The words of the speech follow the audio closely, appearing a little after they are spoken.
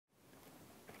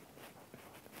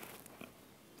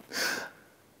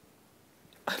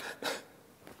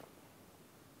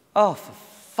Oh, for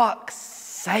fuck's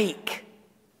sake.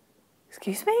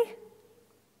 Excuse me?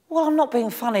 Well, I'm not being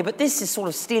funny, but this is sort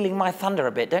of stealing my thunder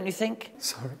a bit, don't you think?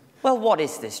 Sorry. Well, what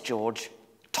is this, George?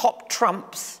 Top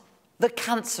trumps? The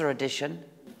cancer edition?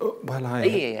 Well,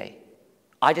 Yeah.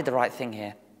 I did the right thing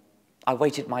here. I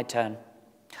waited my turn.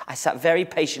 I sat very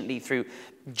patiently through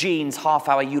Jean's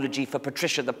half-hour eulogy for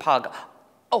Patricia the pug.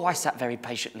 Oh, I sat very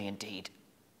patiently indeed,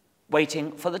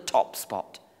 waiting for the top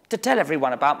spot to tell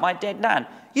everyone about my dead nan.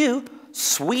 You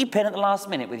sweep in at the last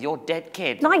minute with your dead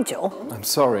kid. Nigel? I'm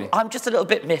sorry. I'm just a little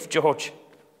bit miffed, George.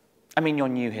 I mean, you're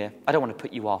new here. I don't want to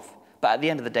put you off. But at the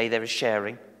end of the day, there is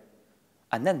sharing.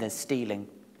 And then there's stealing.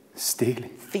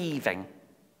 Stealing? Thieving.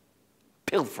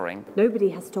 Pilfering. Nobody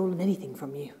has stolen anything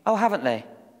from you. Oh, haven't they?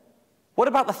 What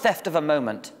about the theft of a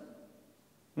moment?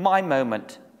 My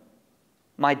moment.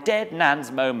 My dead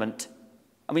nan's moment.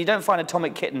 I mean, you don't find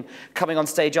Atomic Kitten coming on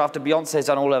stage after Beyonce's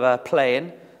done all of her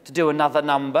playing to do another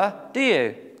number, do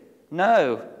you?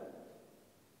 No.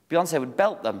 Beyonce would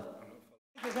belt them.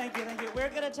 Thank you. We're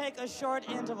going to take a short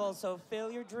interval, so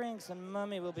fill your drinks, and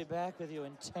Mummy will be back with you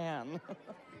in 10.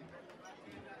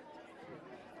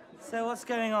 So what's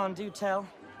going on? Do tell.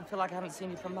 I feel like I haven't seen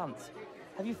you for months.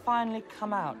 Have you finally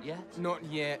come out yet? Not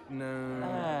yet, no.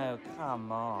 Oh,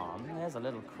 come on. There's a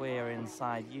little queer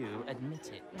inside you.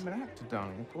 Admit it. I'm an actor,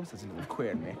 darling. Of course there's a little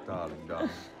queer in me, darling.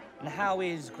 And how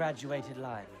is graduated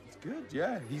life? It's good,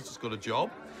 yeah. He's just got a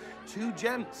job. 2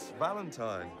 gents,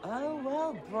 Valentine. Oh,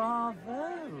 well,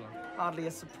 bravo. Hardly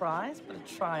a surprise, but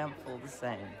a triumph all the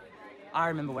same. I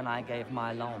remember when I gave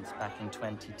my lance back in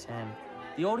 2010.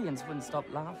 The audience wouldn't stop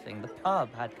laughing. The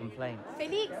pub had complaints.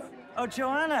 Felix! Oh,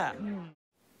 Joanna!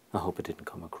 I hope it didn't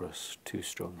come across too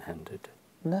strong-handed.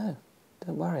 No,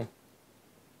 don't worry.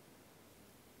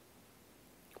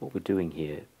 What we're doing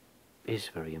here is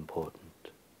very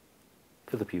important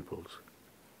for the pupils.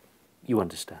 You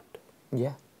understand?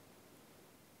 Yeah,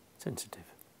 Sensitive.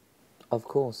 of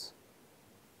course.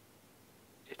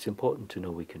 It's important to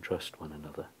know we can trust one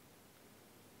another.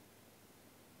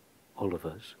 All of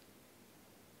us.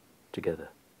 Together.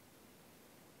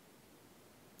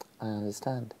 I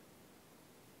understand.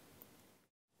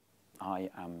 I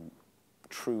am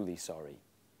truly sorry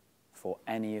for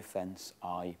any offence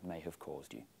I may have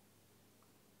caused you.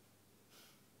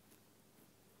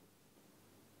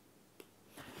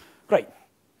 Great.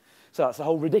 So that's the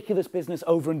whole ridiculous business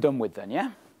over and done with then,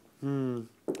 yeah? The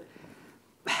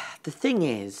thing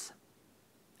is,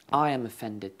 I am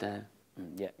offended though.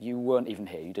 Yeah, you weren't even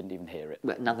here. You didn't even hear it.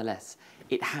 But nonetheless,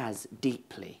 it has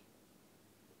deeply,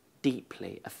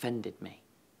 deeply offended me.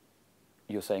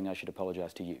 You're saying I should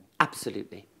apologise to you?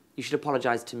 Absolutely. You should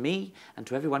apologise to me and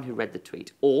to everyone who read the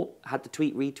tweet, or had the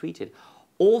tweet retweeted,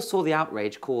 or saw the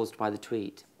outrage caused by the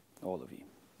tweet. All of you.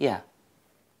 Yeah.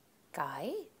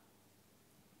 Guy?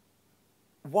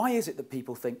 Why is it that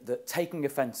people think that taking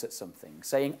offence at something,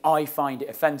 saying I find it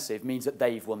offensive, means that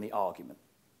they've won the argument?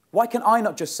 Why can I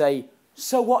not just say,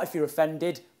 so what if you're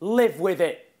offended? Live with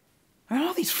it. Who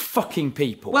are these fucking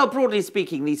people? Well, broadly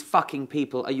speaking, these fucking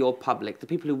people are your public, the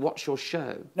people who watch your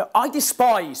show. No, I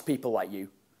despise people like you.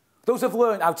 Those who've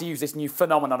learned how to use this new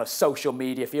phenomenon of social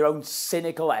media for your own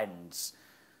cynical ends.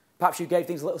 Perhaps you gave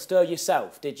things a little stir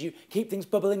yourself, did you? Keep things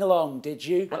bubbling along, did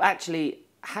you? Well, actually,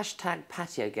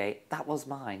 #PatioGate, that was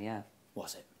mine, yeah.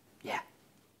 Was it? Yeah.